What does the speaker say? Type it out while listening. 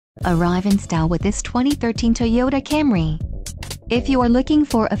Arrive in style with this 2013 Toyota Camry. If you are looking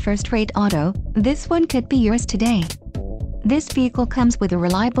for a first-rate auto, this one could be yours today. This vehicle comes with a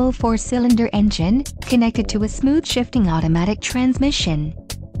reliable 4-cylinder engine, connected to a smooth shifting automatic transmission.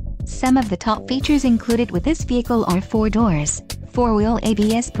 Some of the top features included with this vehicle are 4 doors, 4-wheel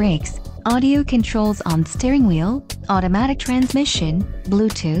ABS brakes, audio controls on steering wheel, automatic transmission,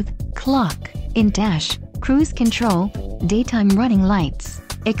 Bluetooth, clock, in-dash, cruise control, daytime running lights,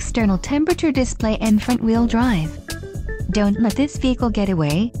 external temperature display and front-wheel drive. Don't let this vehicle get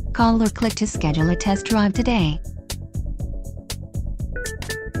away. Call or click to schedule a test drive today.